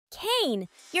CAINE!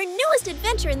 Your newest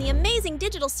adventure in the amazing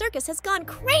digital circus has gone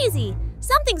crazy!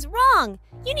 Something's wrong!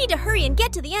 You need to hurry and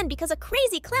get to the end because a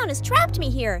crazy clown has trapped me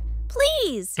here!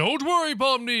 Please! Don't worry,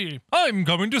 POMNI! I'm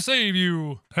coming to save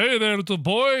you! Hey there, little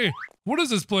boy! What is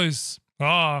this place?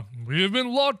 Ah, we have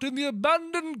been locked in the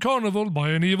abandoned carnival by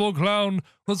an evil clown.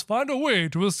 Let's find a way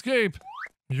to escape.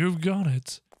 You've got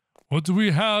it. What do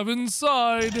we have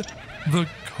inside? The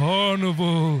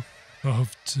Carnival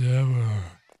of Terror.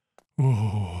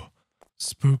 Oh,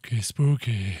 spooky,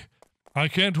 spooky. I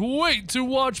can't wait to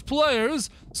watch players,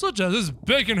 such as this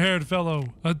bacon-haired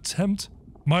fellow, attempt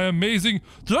my amazing...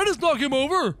 Did I just knock him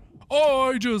over?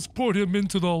 I just put him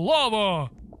into the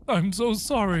lava. I'm so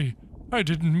sorry. I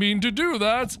didn't mean to do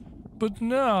that. But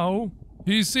now,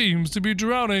 he seems to be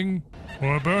drowning.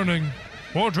 Or burning.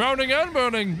 Or drowning and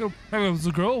burning. Oh, hello,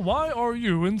 little girl. Why are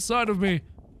you inside of me?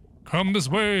 Come this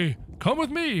way. Come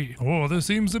with me. Oh, there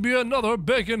seems to be another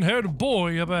bacon-haired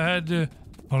boy up ahead,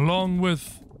 along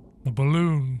with a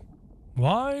balloon.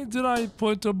 Why did I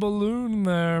put a balloon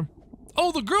there?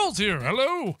 Oh, the girl's here.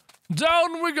 Hello.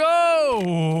 Down we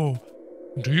go.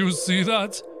 Do you see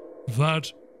that?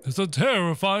 That is a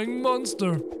terrifying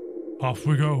monster. Off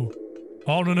we go.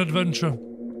 On an adventure.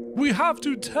 We have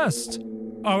to test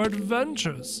our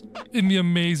adventures in the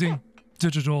amazing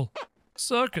digital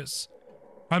circus.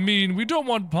 I mean, we don't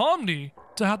want POMNI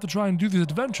to have to try and do these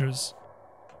adventures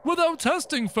without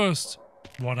testing first.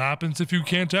 What happens if you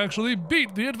can't actually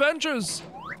beat the adventures?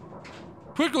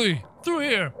 Quickly, through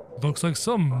here. Looks like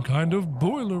some kind of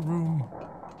boiler room.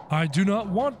 I do not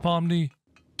want POMNI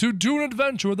to do an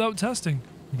adventure without testing.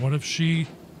 What if she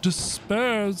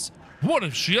despairs? What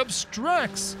if she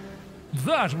abstracts?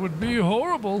 That would be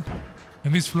horrible.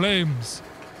 And these flames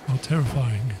are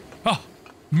terrifying. Ah,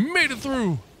 made it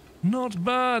through. Not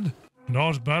bad.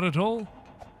 Not bad at all.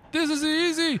 This is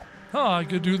easy. I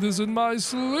could do this in my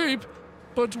sleep.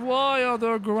 But why are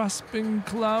there grasping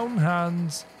clown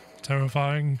hands?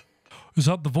 Terrifying. Is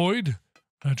that the void?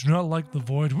 I do not like the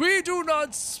void. We do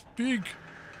not speak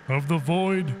of the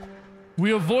void.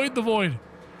 We avoid the void.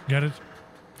 Get it?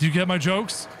 Do you get my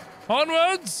jokes?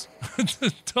 Onwards!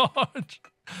 Dodge.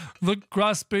 The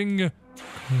grasping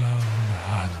clown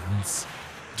hands.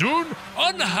 Do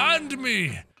unhand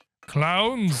me!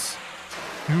 Clowns,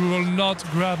 you will not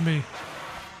grab me.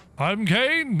 I'm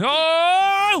CAINE.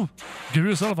 No! Give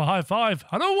yourself a high five.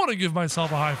 I don't want to give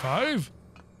myself a high five.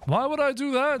 Why would I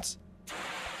do that?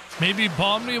 Maybe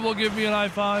POMNI will give me an high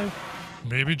five.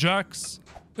 Maybe Jax.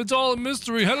 It's all a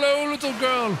mystery. Hello, little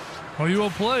girl. Are you a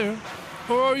player?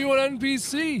 Or are you an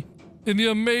NPC in the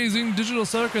amazing digital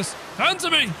circus? Answer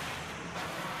me!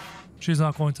 She's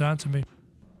not going to answer me.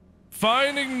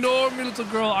 Fine, ignore me, little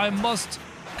girl. I must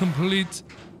complete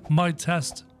my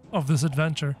test of this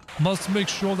adventure. Must make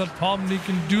sure that POMNI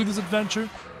can do this adventure.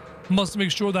 Must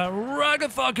make sure that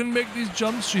Ragatha can make these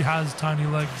jumps. She has tiny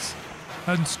legs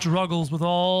and struggles with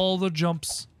all the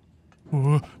jumps.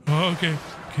 Ooh, okay,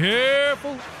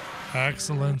 careful.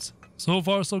 Excellent. So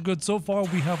far, so good. So far,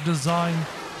 we have designed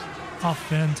a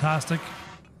fantastic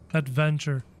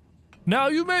adventure. Now,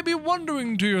 you may be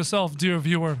wondering to yourself, dear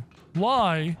viewer,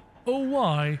 why, oh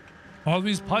why, are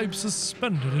these pipes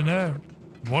suspended in air?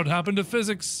 What happened to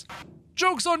physics?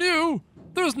 Joke's on you!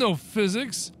 There's no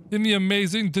physics in the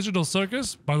amazing digital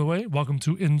circus. By the way, welcome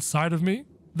to Inside of Me.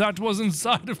 That was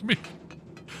inside of me.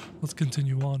 Let's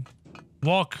continue on.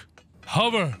 Walk,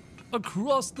 hover,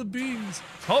 across the beams,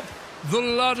 up the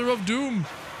ladder of doom.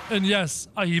 And yes,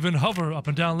 I even hover up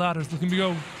and down ladders. Look at me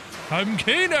go. I'm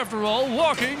CAINE after all.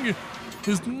 Walking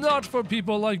is not for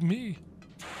people like me.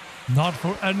 Not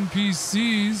for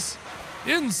NPCs.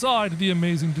 Inside the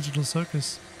amazing digital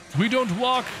circus, we don't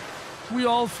walk, we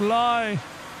all fly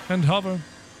and hover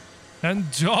and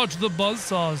dodge the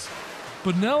buzzsaws.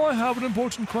 But now I have an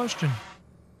important question.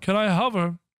 Can I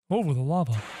hover over the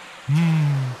lava?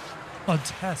 A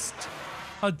test.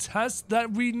 A test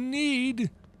that we need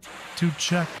to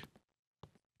check.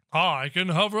 I can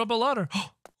hover up a ladder.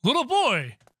 Little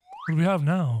boy, what do we have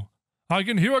now? I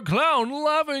can hear a clown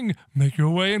laughing. Make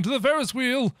your way into the Ferris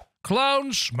wheel. Clown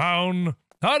schmown.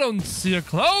 I don't see a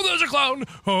clown. Oh, there's a clown.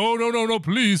 Oh, no, no, no,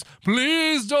 please.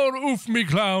 Please don't oof me,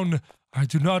 clown. I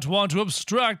do not want to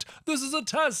abstract. This is a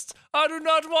test. I do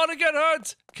not want to get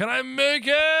hurt. Can I make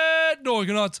it? No, I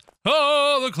cannot.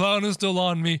 Oh, the clown is still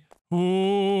on me.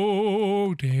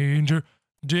 Oh, danger.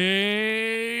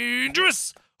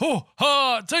 Dangerous. Oh,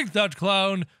 ha, take that,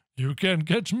 clown. You can't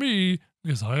catch me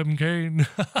because I am CAINE.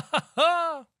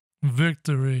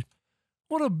 Victory.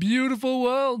 What a beautiful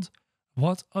world.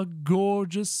 What a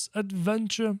gorgeous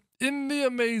adventure. In the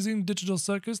amazing digital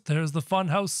circus, there's the fun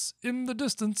house in the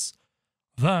distance.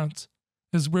 That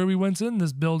is where we went in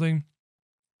this building.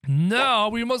 Now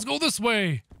we must go this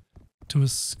way to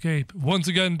escape. Once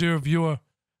again, dear viewer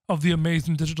of the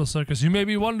amazing digital circus, you may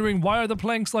be wondering, why are the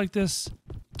planks like this?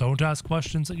 Don't ask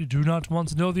questions that you do not want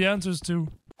to know the answers to.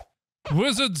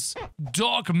 Wizards,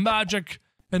 dark magic,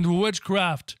 and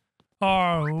witchcraft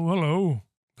are... hello.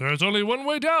 There's only one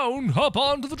way down. Hop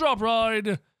on to the drop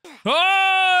ride.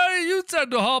 Ah, you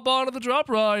said to hop on to the drop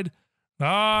ride.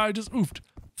 I just oofed.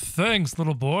 Thanks,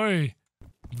 little boy.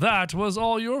 That was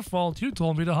all your fault. You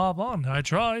told me to hop on. I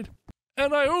tried.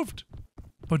 And I oofed.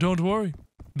 But don't worry.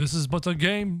 This is but a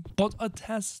game, but a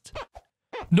test.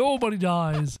 Nobody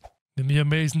dies in the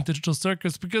amazing digital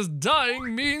circus because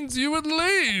dying means you would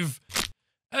leave.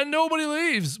 And nobody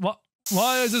leaves.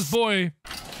 Why is this boy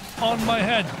on my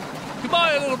head?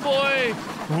 Goodbye, little boy.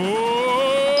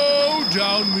 Whoa,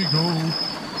 down we go.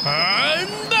 And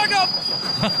back up.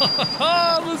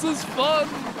 This is fun.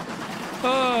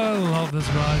 I love this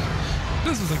ride.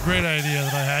 This was a great idea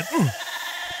that I had. Ooh.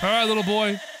 All right, little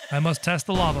boy. I must test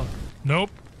the lava.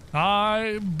 Nope.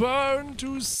 I burn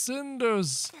to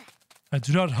cinders. I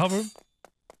do not hover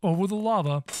over the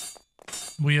lava.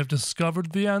 We have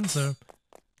discovered the answer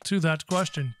to that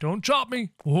question. Don't chop me.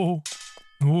 Oh,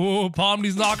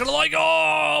 Pomni's not gonna like.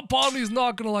 Oh, Pomni's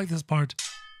not gonna like this part.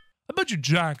 I bet you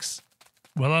Jax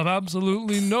will have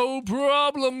absolutely no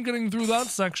problem getting through that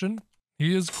section.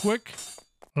 He is quick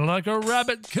like a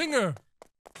rabbit. Kinger,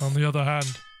 on the other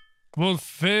hand, will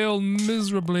fail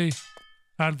miserably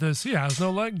at this. He has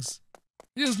no legs.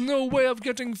 He has no way of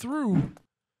getting through.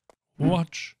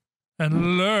 Watch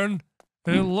and learn.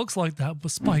 It looks like that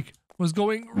spike was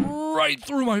going right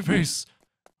through my face.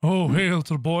 Oh, hey,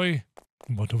 little boy.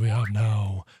 What do we have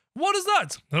now? What is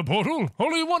that? A portal?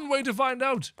 Only one way to find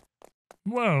out.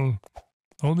 Well,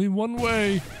 only one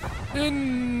way.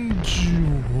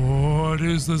 What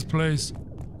is this place?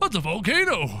 That's a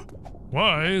volcano.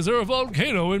 Why is there a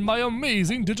volcano in my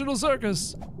amazing digital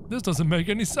circus? This doesn't make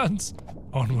any sense.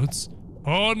 Onwards.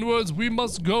 Onwards we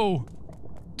must go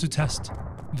to test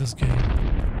this game.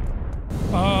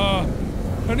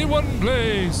 Anyone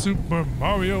play Super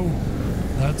Mario?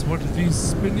 That's what these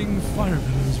spinning fire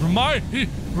balloons remind me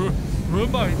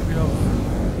of.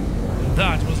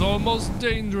 That was almost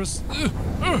dangerous.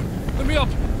 Let me up.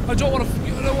 I don't want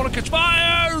to catch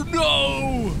fire.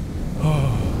 No.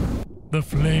 The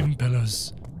flame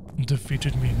pillars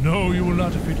defeated me. No, you will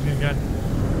not defeat me again.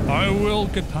 I will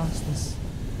get past this.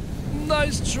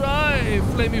 Nice try,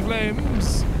 flamey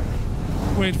flames.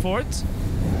 Wait for it.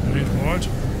 Wait for it.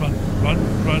 Run,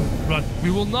 run, run, run.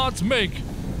 We will not make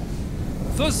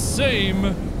the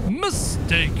same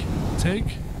mistake.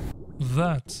 Take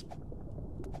that.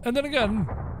 And then again.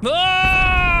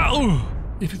 Ah! Ooh.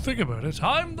 If you think about it,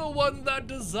 I'm the one that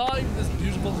designed this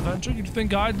beautiful adventure. You'd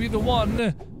think I'd be the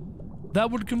one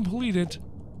that would complete it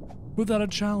without a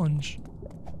challenge.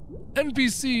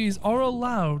 NPCs are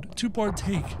allowed to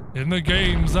partake in the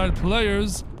games that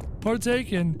players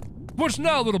partake in. Watch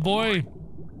now, little boy.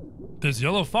 This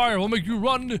yellow fire will make you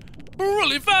run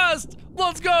really fast.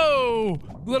 Let's go.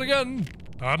 Then again,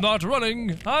 I'm not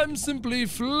running. I'm simply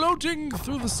floating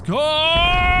through the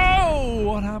sky. Oh,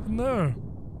 what happened there?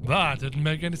 That didn't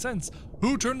make any sense.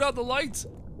 Who turned out the lights?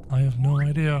 I have no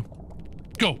idea.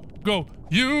 Go, go.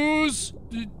 Use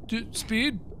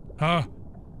speed.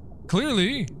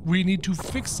 Clearly, we need to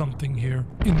fix something here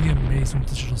in the amazing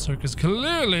digital circus.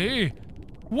 Clearly,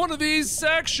 one of these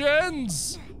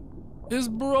sections is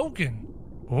broken.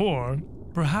 Or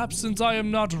perhaps since I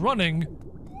am not running,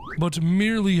 but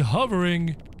merely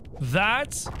hovering,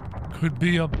 that could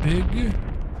be a big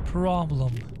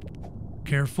problem.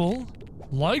 Careful.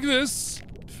 Like this.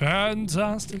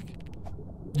 Fantastic.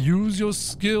 Use your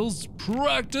skills.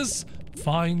 Practice.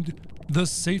 Find the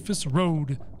safest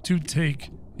road to take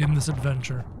in this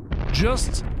adventure.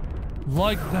 Just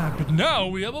like that. But now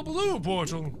we have a blue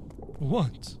portal.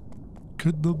 What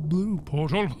could the blue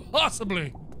portal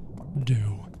possibly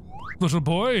do? Little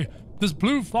boy, this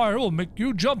blue fire will make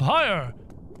you jump higher.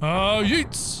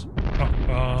 Yeets.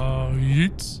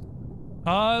 Yeets.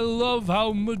 I love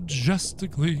how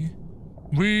majestically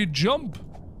we jump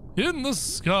in the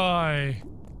sky.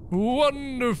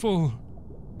 Wonderful.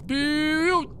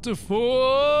 Beautiful.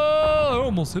 I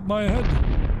almost hit my head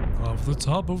off the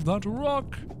top of that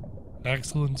rock.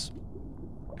 Excellent.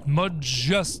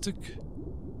 Majestic.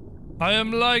 I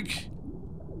am like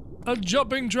a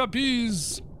jumping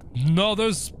trapeze.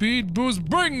 Another speed boost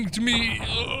bring to me.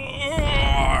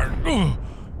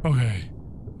 Okay.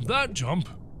 That jump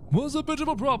was a bit of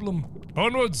a problem.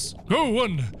 Onwards. Go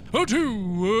 1. Go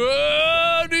 2.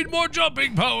 I need more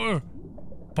jumping power.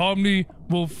 Pomni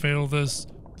will fail this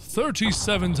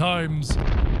 37 times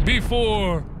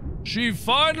before she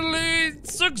finally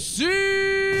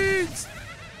succeeds.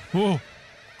 Oh,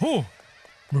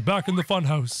 we're back in the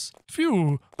funhouse.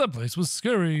 Phew, that place was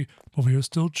scary, but we are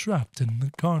still trapped in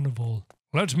the carnival.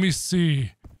 Let me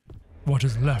see what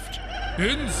is left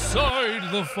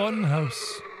inside the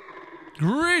funhouse.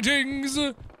 Greetings!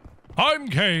 I'm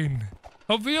CAINE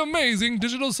of the amazing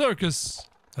digital circus,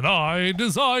 and I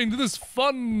designed this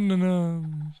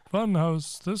funhouse.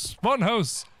 This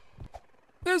funhouse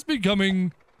is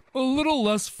becoming a little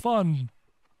less fun.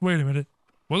 Wait a minute,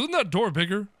 wasn't that door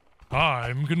bigger?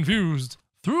 I'm confused.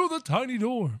 Through the tiny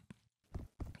door.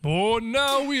 Oh,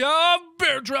 now we have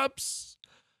bear traps.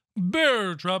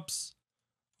 Bear traps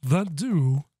that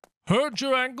do hurt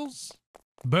your ankles.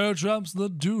 Bear traps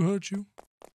that do hurt you.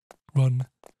 Run.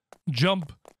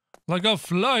 Jump like a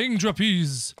flying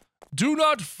trapeze. Do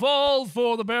not fall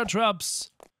for the bear traps.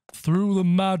 Through the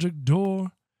magic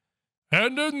door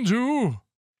and into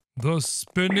the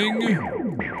spinning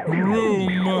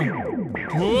room.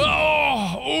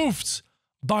 Whoa! Oofed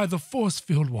by the force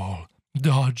field wall.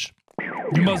 Dodge.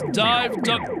 You must dive,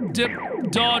 duck, dip,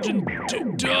 dodge, and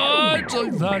dodge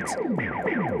like that.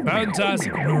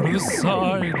 Fantastic. Go to the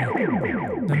side.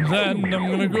 And then I'm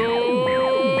gonna go.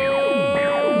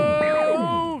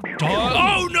 Dodge.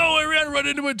 Oh no, I ran right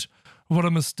into it. What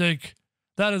a mistake.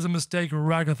 That is a mistake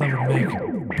Ragatha would make,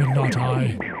 but not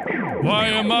I. Why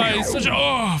am I such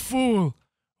a fool?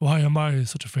 Why am I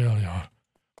such a failure?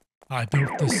 I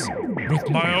built this with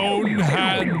my own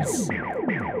hands.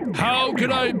 How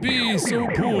could I be so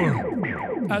poor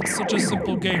at such a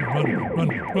simple game? Run.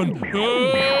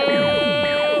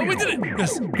 Oh, we did it!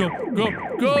 Yes, go.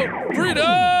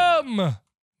 Freedom!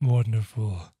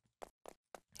 Wonderful.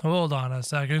 Hold on a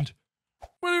second.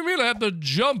 What do you mean I have to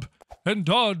jump and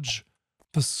dodge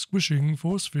the squishing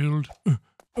force field?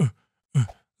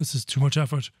 This is too much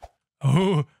effort.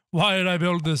 Oh, why did I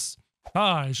build this?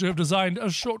 I should have designed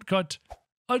a shortcut.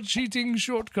 A cheating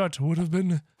shortcut would have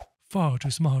been far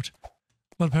too smart.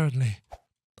 But apparently,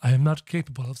 I am not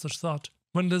capable of such thought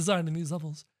when designing these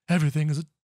levels. Everything is a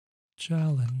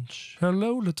challenge.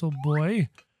 Hello, little boy.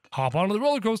 Hop onto the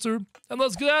roller coaster and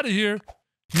let's get out of here.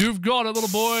 You've got it, little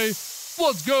boy.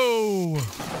 Let's go.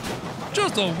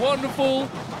 Just a wonderful,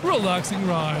 relaxing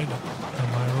ride.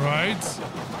 Am I right?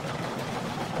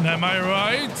 Am I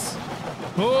right?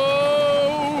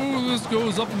 Oh, this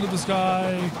goes up into the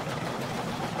sky.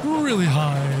 Really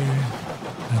high.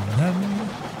 And then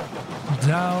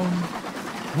down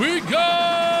we go!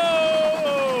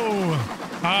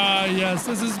 Ah, yes,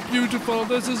 this is beautiful.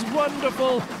 This is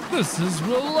wonderful. This is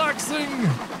relaxing.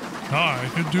 I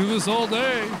could do this all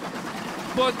day.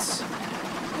 But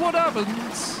what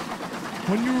happens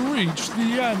when you reach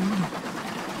the end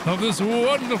of this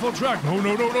wonderful track? Oh,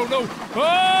 no.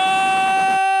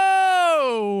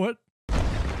 Oh!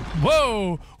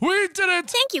 Whoa! We did it!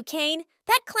 Thank you, CAINE.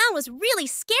 That clown was really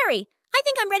scary. I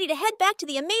think I'm ready to head back to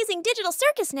the amazing digital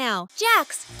circus now.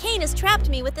 Jax, CAINE has trapped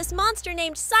me with this monster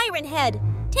named Siren Head.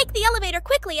 Take the elevator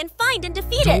quickly and find and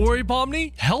defeat it. Don't worry,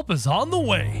 POMNI. Help is on the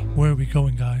way. Where are we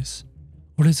going, guys?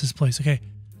 What is this place? Okay,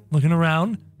 looking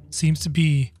around. Seems to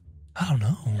be... I don't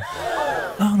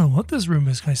know what this room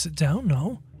is. Can I sit down?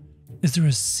 No. Is there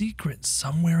a secret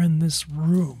somewhere in this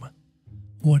room?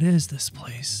 What is this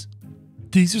place?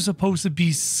 These are supposed to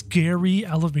be scary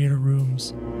elevator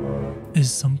rooms.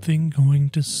 Is something going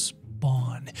to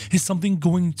spawn? Is something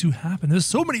going to happen? There's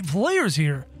so many players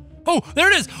here. Oh,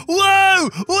 there it is. Whoa!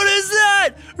 What is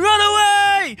that? Run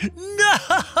away!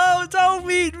 No! Don't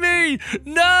meet me!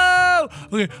 No!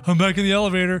 Okay, I'm back in the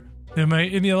elevator. Am I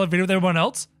in the elevator with everyone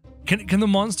else? Can the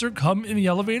monster come in the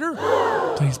elevator?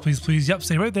 Please. Yep,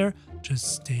 stay right there.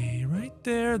 Just stay right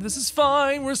there. This is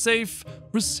fine. We're safe.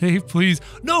 We're safe, please.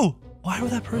 No! Why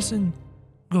would that person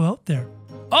go out there?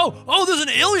 Oh, there's an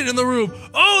alien in the room.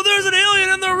 Oh, there's an alien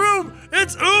in the room.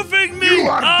 It's oofing me.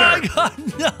 Oh, God,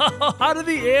 no. How did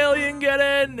the alien get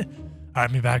in? All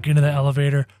right, me back into the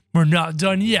elevator. We're not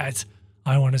done yet.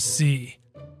 I want to see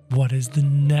what is the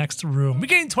next room. We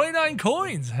gained 29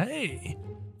 coins. Hey,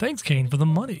 thanks, CAINE, for the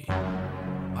money.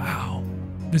 Wow,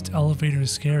 this elevator is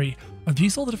scary. Are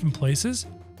these all the different places?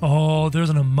 Oh,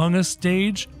 there's an Among Us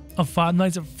stage, a Five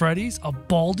Nights at Freddy's, a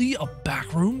Baldi, a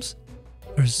Backrooms.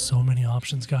 There's so many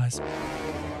options, guys.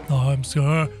 Oh, I'm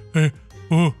scared. Hey,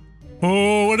 oh,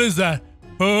 what is that?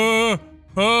 I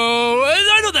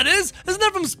know what that is. Isn't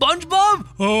that from SpongeBob?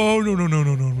 Oh, no.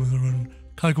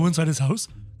 Can I go inside his house?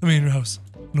 I mean, your house.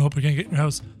 Nope, I can't get in your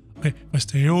house. Okay, if I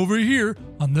stay over here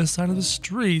on this side of the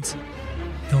street,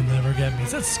 they'll never get me.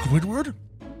 Is that Squidward?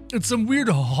 It's some weird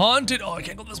haunted... Oh, I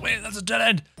can't go this way. That's a dead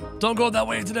end. Don't go that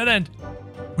way. It's a dead end.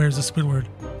 Where's the Squidward?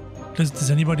 Does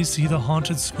anybody see the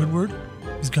haunted Squidward?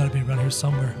 He's got to be around here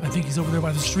somewhere. I think he's over there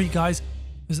by the street, guys.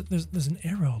 There's an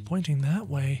arrow pointing that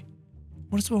way.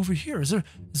 What is over here? Is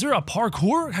there a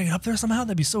parkour? Can I get up there somehow?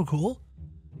 That'd be so cool.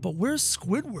 But where's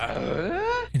Squidward?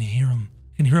 Can you hear him?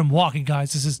 Can you hear him walking,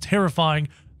 guys? This is terrifying.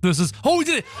 This is... Oh, we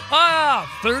did it!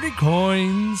 30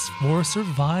 coins for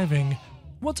surviving.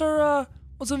 What's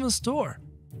in the store?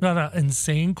 Got an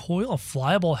insane coil, a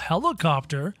flyable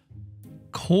helicopter,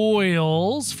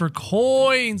 coils for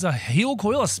coins, a heal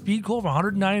coil, a speed coil for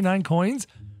 199 coins.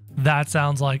 That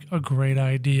sounds like a great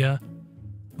idea.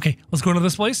 Okay, let's go into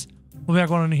this place. What we got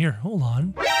going on in here? Hold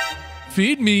on.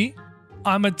 Feed me.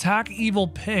 I'm attack evil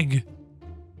pig.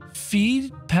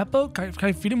 Feed Peppa? Can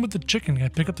I feed him with the chicken? Can I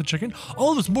pick up the chicken?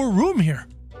 Oh, there's more room here.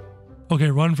 Okay,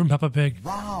 run from Peppa Pig.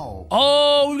 Wow.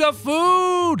 Oh, we got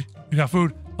food. We got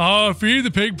food. Feed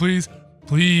the pig, please.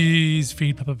 Please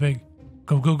feed Peppa Pig.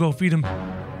 Go, go, go. Feed him.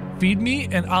 Feed me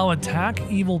and I'll attack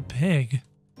evil pig.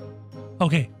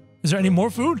 Okay, is there any more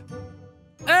food?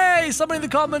 Hey, somebody in the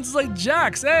comments is like,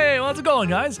 Jax. Hey, how's it going,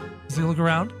 guys? Let's take a look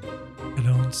around. I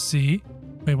don't see.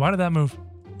 Wait, why did that move?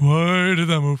 Why did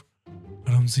that move?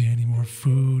 I don't see any more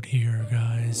food here,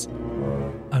 guys.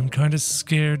 I'm kind of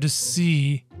scared to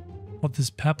see what this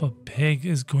Peppa Pig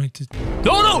is going to...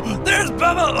 Oh, no! There's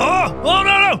Peppa! Oh,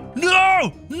 no,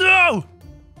 no! No! No!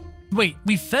 Wait,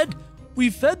 we fed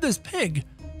this pig.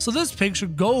 So this pig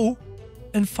should go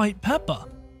and fight Peppa.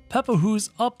 Peppa, who's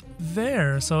up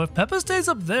there. So if Peppa stays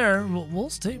up there, we'll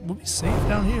be safe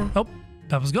down here. Oh,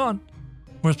 Peppa's gone.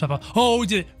 Where's Peppa? Oh, we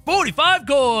did it. 45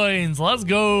 coins. Let's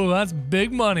go. That's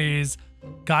big monies.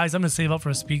 Guys, I'm going to save up for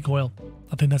a speed coil.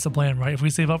 I think that's the plan, right? If we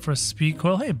save up for a speed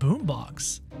coil, hey,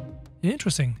 boombox.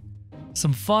 Interesting.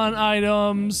 Some fun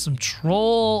items, some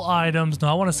troll items. No,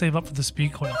 I want to save up for the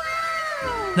speed coil.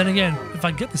 Then again, if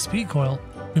I get the speed coil,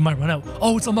 we might run out.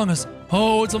 Oh, it's Among Us.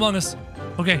 Oh, it's Among Us.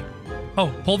 Okay.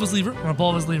 Oh, pull this lever. I'm going to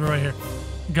pull this lever right here.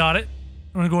 Got it.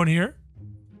 I'm going to go in here.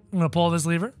 I'm going to pull this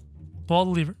lever. Pull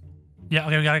the lever. Yeah,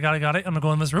 okay, got it. I'm going to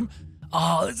go in this room.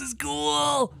 Oh, this is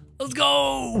cool. Let's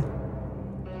go.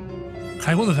 Can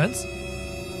I go in the vents?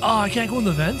 Oh, I can't go in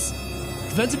the vents?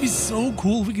 The vents would be so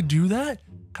cool if we could do that.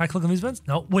 Can I click on these vents?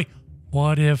 No, wait.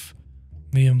 What if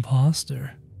the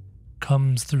imposter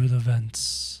comes through the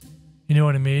vents? You know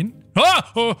what I mean?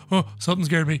 Ah! Oh, something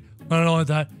scared me. I don't like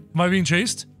that. Am I being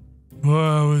chased?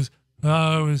 Oh, it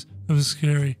was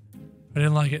scary. I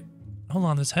didn't like it. Hold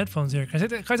on, there's headphones here. Can I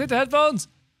take the headphones?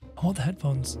 I want the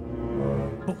headphones.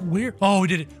 But where? Oh, we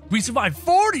did it. We survived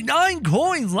 49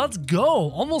 coins. Let's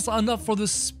go. Almost enough for the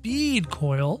speed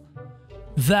coil.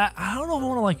 That, I don't know if I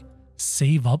want to like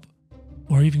save up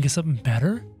or even get something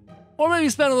better. Or maybe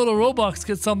spend a little Robux to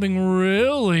get something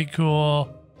really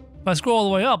cool. If I scroll all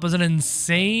the way up, there's an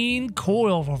insane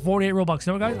coil for 48 Robux.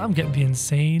 You know what, guys? I'm getting the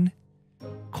insane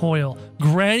coil.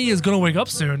 Granny is going to wake up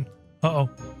soon. Uh-oh.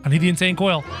 I need the insane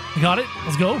coil. You got it?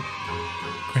 Let's go.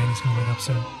 Granny's going to wake up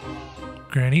soon.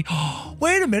 Granny. Oh,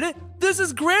 wait a minute. This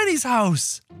is Granny's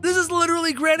house. This is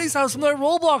literally Granny's house from that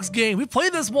Roblox game. We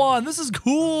played this one. This is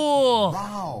cool.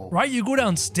 Wow. Right? You go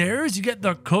downstairs, you get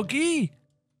the cookie.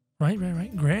 Right.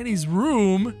 Granny's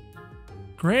room.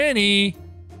 Granny.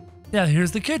 Yeah,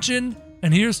 here's the kitchen.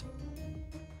 And here's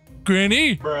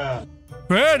Granny. Bruh.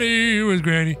 Granny. Where's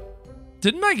Granny?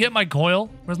 Didn't I get my coil?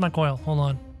 Where's my coil? Hold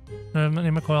on. I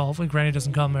need my coil. Hopefully Granny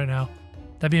doesn't come right now.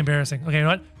 That'd be embarrassing. Okay, you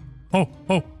know what?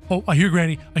 Oh, I hear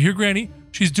Granny.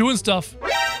 She's doing stuff.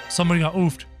 Somebody got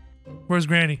oofed. Where's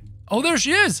Granny? Oh, there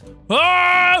she is.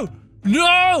 Oh,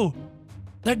 no.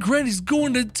 That Granny's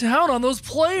going to town on those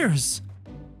players.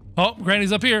 Oh,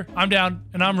 Granny's up here. I'm down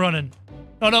and I'm running.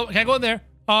 Oh, no, I can't go in there.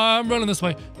 I'm running this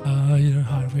way. Are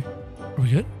we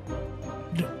good?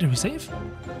 Did we save?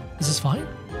 Is this fine?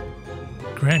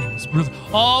 Granny was really...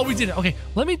 Oh, we did it. Okay,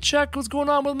 let me check what's going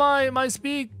on with my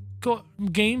speed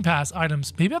game pass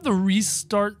items. Maybe I have to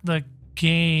restart the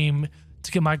game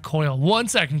to get my coil. 1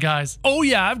 second, guys. Oh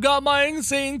yeah, I've got my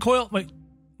insane coil. Wait,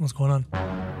 what's going on?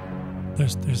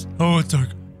 There's. Oh, it's dark.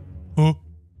 Oh,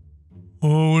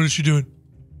 what is she doing?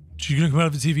 She's gonna come out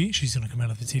of the TV? She's gonna come out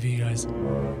of the TV, guys.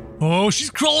 Oh, she's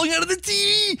crawling out of the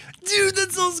TV! Dude,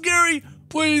 that's so scary!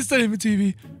 Please stay in the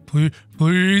TV.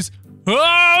 Please.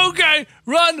 Oh, okay!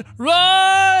 Run!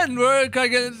 Where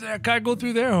can I go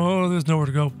through there? Oh, there's nowhere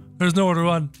to go. There's nowhere to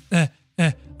run. I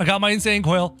got my insane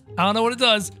coil. I don't know what it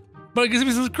does, but it gives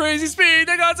me some crazy speed.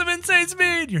 I got some insane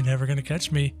speed. You're never gonna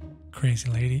catch me, crazy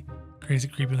lady. Crazy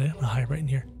creepy lady. I'm gonna hide right in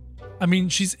here. I mean,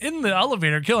 she's in the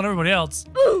elevator killing everybody else.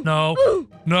 No.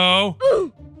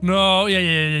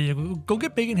 Yeah. Go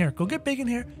get big in here. Go get big in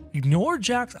here. Ignore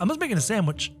Jack's. I'm just making a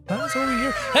sandwich. That's over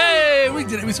here. Hey, we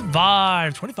did it. We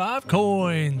survived. 25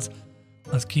 coins.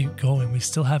 Let's keep going. We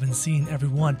still haven't seen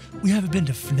everyone. We haven't been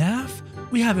to FNAF.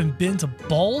 We haven't been to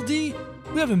Baldi.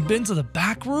 We haven't been to the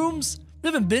back rooms. We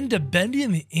haven't been to Bendy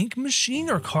and the Ink Machine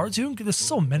or Cartoon. There's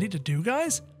so many to do,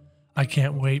 guys. I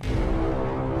can't wait.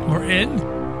 We're in.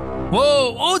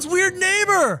 Whoa. Oh, it's Weird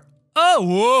Neighbor. Oh,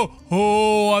 whoa.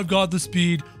 Oh, I've got the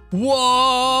speed.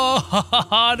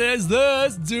 What is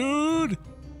this, dude?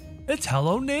 It's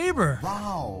Hello Neighbor.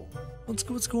 Wow.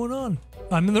 What's going on?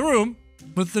 I'm in the room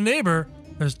with the neighbor.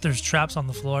 There's traps on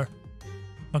the floor.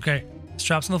 Okay, there's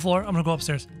traps on the floor. I'm gonna go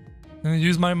upstairs. I'm gonna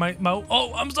use my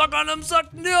oh, I'm stuck.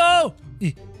 No!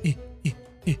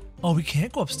 Oh, we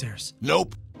can't go upstairs.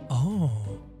 Nope.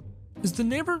 Oh. Is the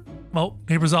neighbor? Oh,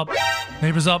 neighbor's up.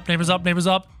 Neighbor's up.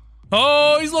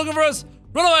 Oh, he's looking for us.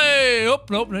 Run away. Oh,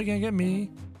 nope, they can't get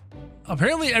me.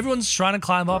 Apparently, everyone's trying to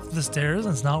climb up the stairs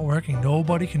and it's not working.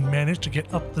 Nobody can manage to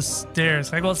get up the stairs.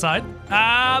 Can I go outside?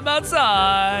 I'm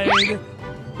outside.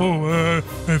 Oh,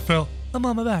 I fell. I'm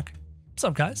on my back. What's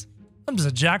up, guys? I'm just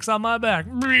a Jax on my back.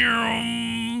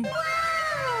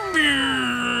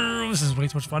 This is way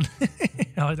too much fun.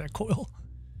 I like that coil.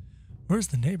 Where's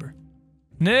the neighbor?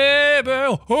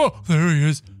 Neighbor! Oh, there he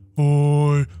is.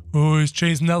 Oh, he's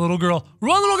chasing that little girl.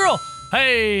 Run, little girl!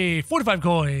 Hey, 45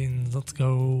 coins. Let's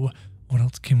go. What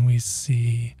else can we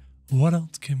see? What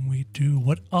else can we do?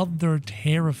 What other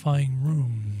terrifying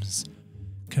rooms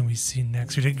can we see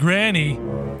next? We did Granny.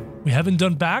 We haven't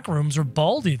done back rooms or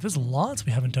Baldi. There's lots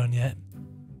we haven't done yet.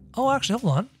 Oh, actually,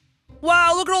 hold on.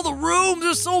 Wow, look at all the rooms.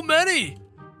 There's so many.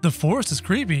 The forest is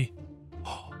creepy.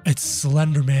 Oh, it's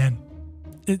Slender Man.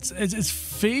 It's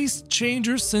face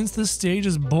changer since this stage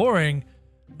is boring.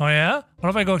 Oh yeah? What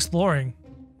if I go exploring?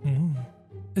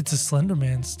 It's a Slender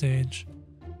Man stage.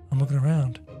 I'm looking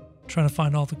around, trying to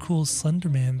find all the cool Slender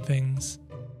Man things.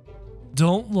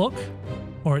 Don't look,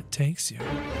 or it takes you.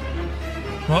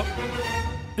 What?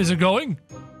 Is it going?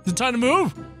 Is it time to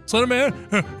move? Slender Man?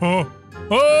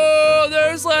 Oh,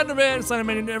 there's Slender Man. Slender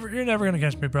Man, you're never gonna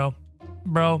catch me, bro.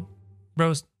 Bro?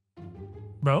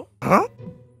 Huh?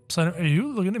 Slender, are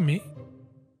you looking at me?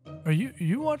 Are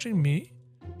you watching me?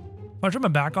 If I turn my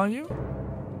back on you?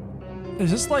 Is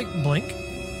this like Blink?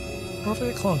 What if I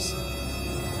get close?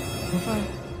 What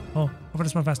if I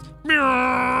just run fast?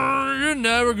 You're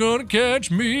never gonna catch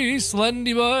me,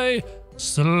 Slendy boy.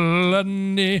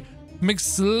 Slendy.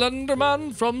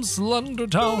 McSlenderman from Slender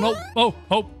Town. Oh,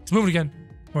 it's moving again.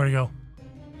 Where'd he go?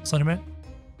 Slenderman?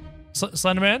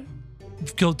 Slenderman?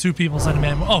 We've killed 2 people,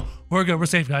 Slenderman. Oh, we're good. We're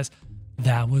safe, guys.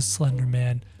 That was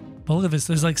Slenderman. But look at this.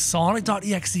 There's like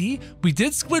Sonic.exe. We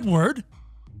did Squidward.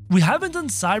 We haven't done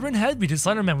Siren Head. We did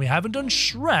Slenderman. We haven't done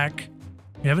Shrek.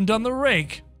 We haven't done the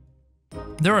Rake.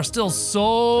 There are still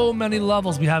so many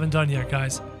levels we haven't done yet,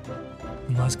 guys.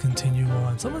 And let's continue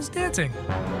on. Someone's dancing.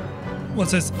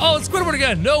 What's this? Oh, it's Squidward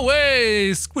again. No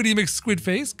way. Squiddy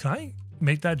McSquidface. Can I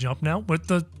make that jump now with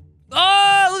the...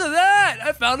 Oh, look at that.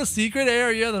 I found a secret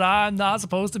area that I'm not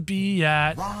supposed to be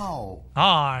at. Wow.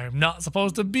 I'm not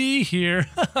supposed to be here.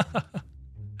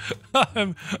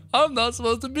 I'm not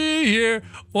supposed to be here.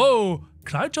 Whoa.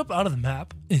 Can I jump out of the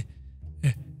map?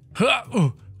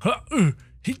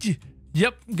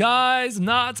 Yep, guys,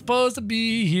 not supposed to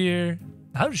be here.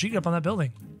 How did she get up on that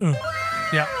building?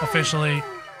 Yeah, officially.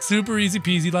 Super easy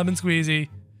peasy, lemon squeezy.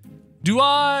 Do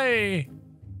I?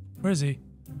 Where is he?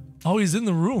 Oh, he's in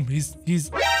the room. He's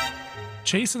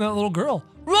chasing that little girl.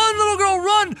 Run, little girl,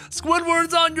 run!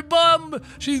 Squidward's on your bum.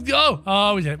 She's go.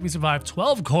 Oh, yeah, we survived.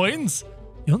 12 coins.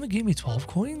 You only gave me 12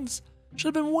 coins?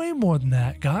 Should have been way more than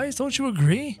that, guys. Don't you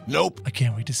agree? Nope. I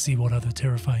can't wait to see what other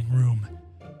terrifying room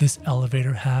this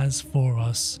elevator has for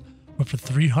us. We're for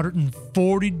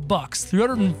 340 bucks.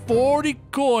 340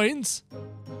 coins.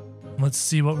 Let's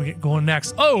see what we get going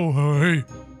next. Oh, hey.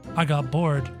 I got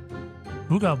bored.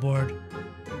 Who got bored?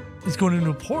 He's going into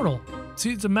a portal.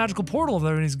 See, it's a magical portal over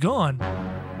there and he's gone.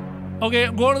 Okay,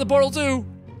 I'm going to the portal too.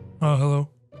 Oh, hello.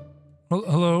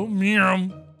 Hello. Meow.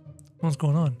 What's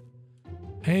going on?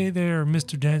 Hey there,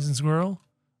 Mr. Dancing Squirrel.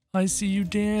 I see you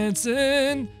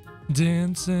dancing.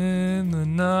 Dancing the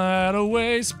night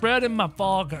away. Spreading my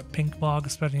fog. Got pink fog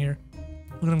spreading here.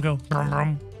 Look at him go.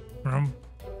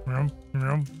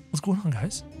 What's going on,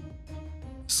 guys?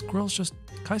 Squirrels just...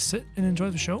 Can I sit and enjoy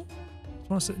the show? I just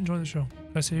want to sit and enjoy the show.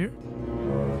 Can I sit here?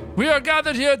 We are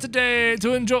gathered here today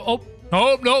to enjoy...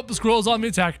 Oh, nope. The squirrel's on me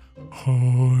attack. Oh,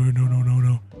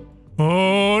 no.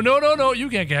 Oh, no. You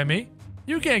can't get me.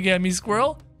 You can't get me,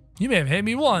 squirrel. You may have hit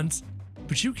me once,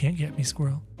 but you can't get me,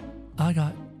 squirrel. I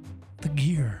got the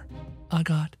gear. I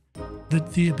got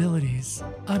the abilities.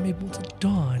 I'm able to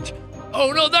dodge.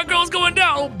 Oh no, that girl's going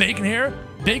down. Oh, bacon hair,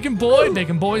 bacon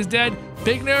boy's dead.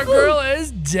 Bacon hair girl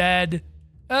is dead.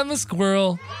 And the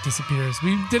squirrel disappears.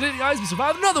 We did it, guys. We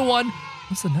survived another one.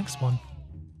 What's the next one?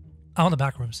 I want the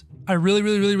back rooms. I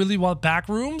really want back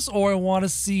rooms, or I want to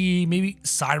see maybe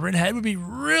Siren Head would be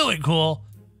really cool.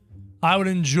 I would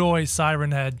enjoy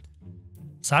Siren Head.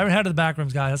 Siren Head to the back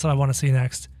rooms, guys. That's what I want to see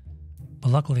next. But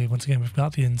luckily, once again, we've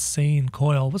got the insane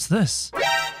coil. What's this?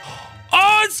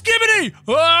 Oh, it's Skibbity!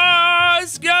 Oh,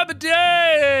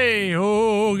 Skibbity!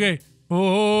 Oh, okay.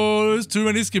 Oh, there's too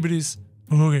many Skibbities.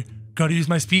 Okay, gotta use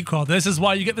my speed coil. This is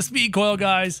why you get the speed coil,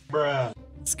 guys. Bruh.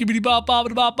 Skibbity bop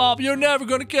bop bop bop. You're never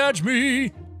gonna catch me.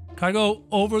 Can I go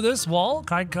over this wall?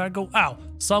 Can I go? Ow!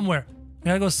 Somewhere.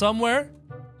 Can I go somewhere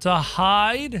to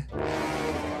hide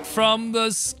from the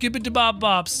Skibbity bop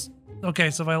bops? Okay,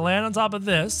 so if I land on top of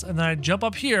this and then I jump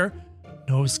up here,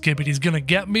 no Skibbity's gonna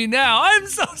get me now. I'm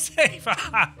so safe.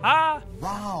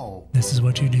 Wow. This is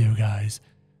what you do, guys.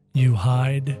 You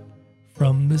hide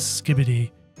from the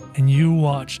Skibbity and you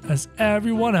watch as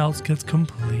everyone else gets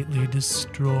completely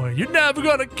destroyed. You're never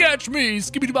gonna catch me.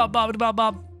 Skibbity bop bop bop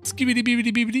bop. Skibbity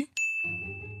beebity beebity.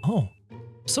 Oh,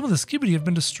 some of the Skibbity have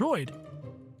been destroyed.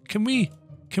 Can we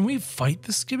fight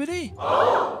the Skibbity?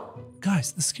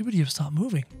 Guys, the Skibbity have stopped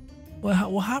moving. What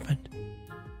happened?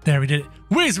 There, we did it.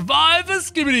 We survived the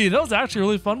Skibbity. That was actually a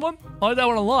really fun one. I like that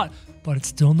one a lot. But it's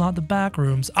still not the back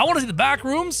rooms. I want to see the back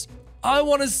rooms. I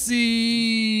want to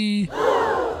see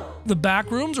the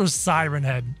back rooms or Siren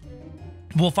Head.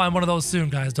 We'll find one of those soon,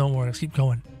 guys. Don't worry. Let's keep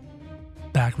going.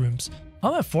 Back rooms.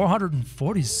 I'm at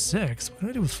 446. What can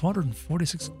I do with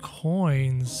 446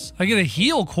 coins? I get a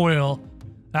heal coil.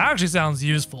 That actually sounds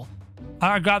useful.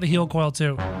 I got the heal coil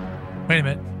too. Wait a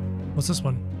minute. What's this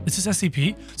one? Is this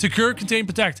SCP? Secure, contain,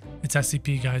 protect. It's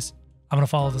SCP, guys. I'm gonna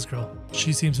follow this girl.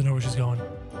 She seems to know where she's going.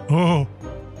 Oh.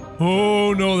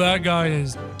 Oh no, that guy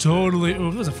is totally... Oh,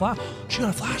 there's a flash. She got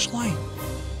a flashlight.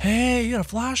 Hey, you got a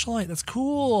flashlight. That's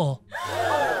cool.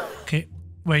 Okay,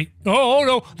 wait. Oh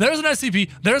no, there's an SCP.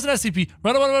 There's an SCP.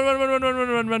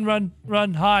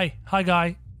 Run. Hi,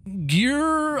 guy.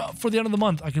 Gear for the end of the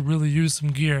month. I could really use some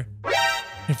gear.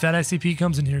 If that SCP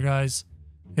comes in here, guys,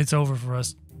 it's over for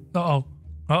us. Uh-oh.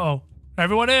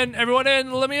 Everyone in.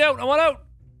 Let me out. I want out.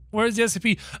 Where's the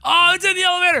SCP? Oh, it's in the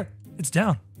elevator. It's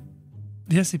down.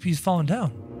 The SCP's fallen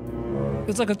down.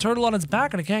 It's like a turtle on its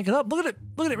back and it can't get up. Look at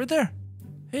it right there.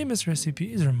 Hey, Mr.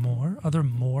 SCP, is there more? Are there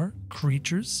more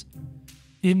creatures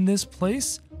in this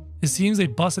place? It seems they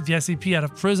busted the SCP out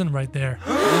of prison right there.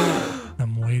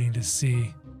 I'm waiting to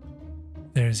see.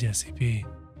 There's the SCP.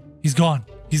 He's gone.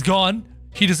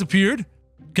 He disappeared.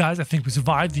 Guys, I think we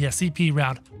survived the SCP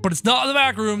round, but it's not in the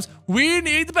back rooms. We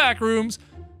need the back rooms.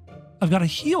 I've got a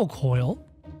heal coil.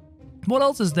 What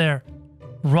else is there?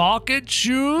 Rocket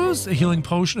shoes, a healing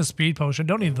potion, a speed potion.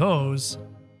 Don't need those.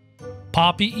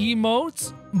 Poppy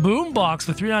emotes, boombox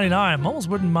for $3.99. I almost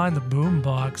wouldn't mind the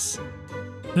boombox.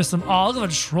 There's some look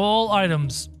at troll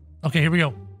items. Okay, here we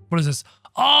go. What is this?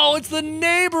 Oh, it's the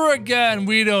neighbor again.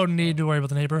 We don't need to worry about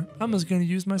the neighbor. I'm just going to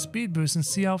use my speed boost and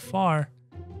see how far.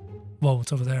 Whoa,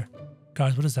 what's over there?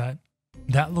 Guys, what is that?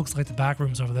 That looks like the back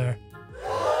rooms over there.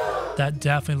 That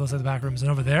definitely looks like the back rooms.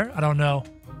 And over there? I don't know.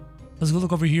 Let's go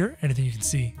look over here. Anything you can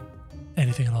see.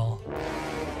 Anything at all.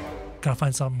 Gotta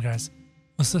find something, guys.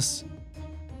 What's this?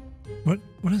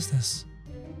 What is this?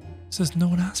 It says no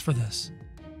one asked for this.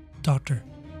 Doctor,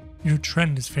 your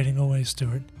trend is fading away,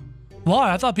 Stuart.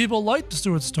 Why? I thought people liked the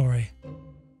Stuart story.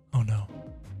 Oh no.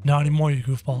 Not anymore, you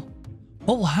goofball.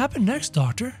 What will happen next,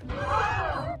 Doctor?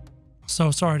 So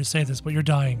sorry to say this, but you're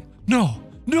dying. No!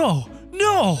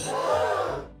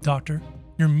 Doctor,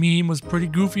 your meme was pretty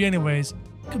goofy anyways.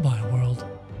 Goodbye, world.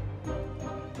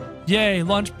 Yay,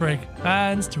 lunch break.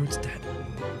 And Stuart's dead.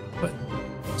 But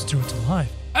Stuart's alive.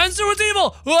 And Stuart's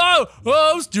evil!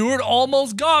 Whoa! Stuart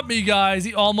almost got me, guys.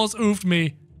 He almost oofed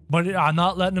me. But I'm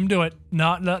not letting him do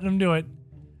it.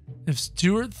 If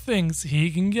Stuart thinks he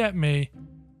can get me,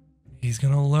 he's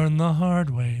gonna learn the hard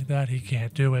way that he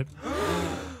can't do it.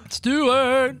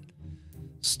 Stuart,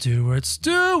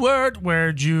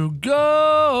 where'd you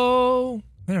go?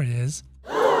 There he is.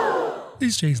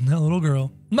 He's chasing that little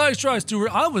girl. Nice try,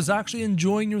 Stuart. I was actually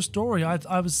enjoying your story.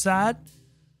 I was sad.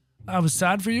 I was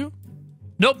sad for you.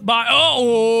 Nope, bye.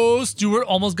 Oh, Stuart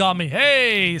almost got me.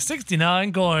 Hey,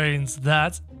 69 coins.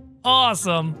 That's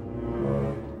awesome.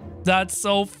 That's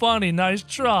so funny. Nice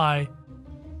try.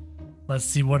 Let's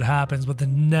see what happens with the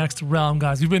next round,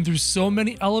 guys. We've been through so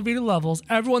many elevator levels.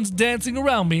 Everyone's dancing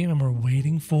around me, and we're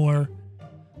waiting for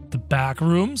the back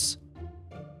rooms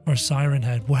or Siren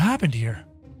Head. What happened here?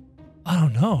 I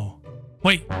don't know.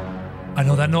 Wait, I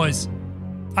know that noise.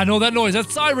 I know that noise.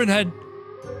 That's Siren Head.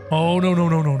 Oh, no, no,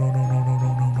 no, no, no, no, no, no,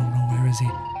 no, no, no, no. Where is he?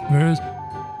 Where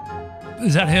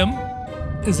is that him?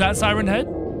 Is that Siren Head?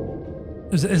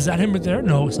 Is that him right there?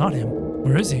 No, it's not him.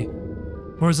 Where is he?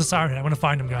 Where's the Siren Head? I'm gonna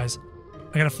find him, guys.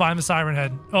 I gotta find the Siren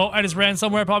Head. Oh, I just ran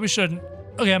somewhere I probably shouldn't.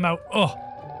 Okay, I'm out. Oh.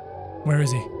 Where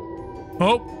is he?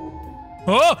 Oh.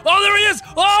 Oh, oh, there he is!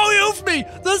 Oh, he oofed me!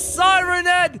 The Siren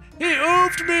Head! He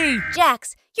oofed me!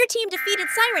 Jax, your team defeated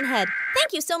Siren Head.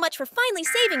 Thank you so much for finally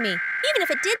saving me, even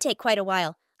if it did take quite a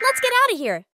while. Let's get out of here.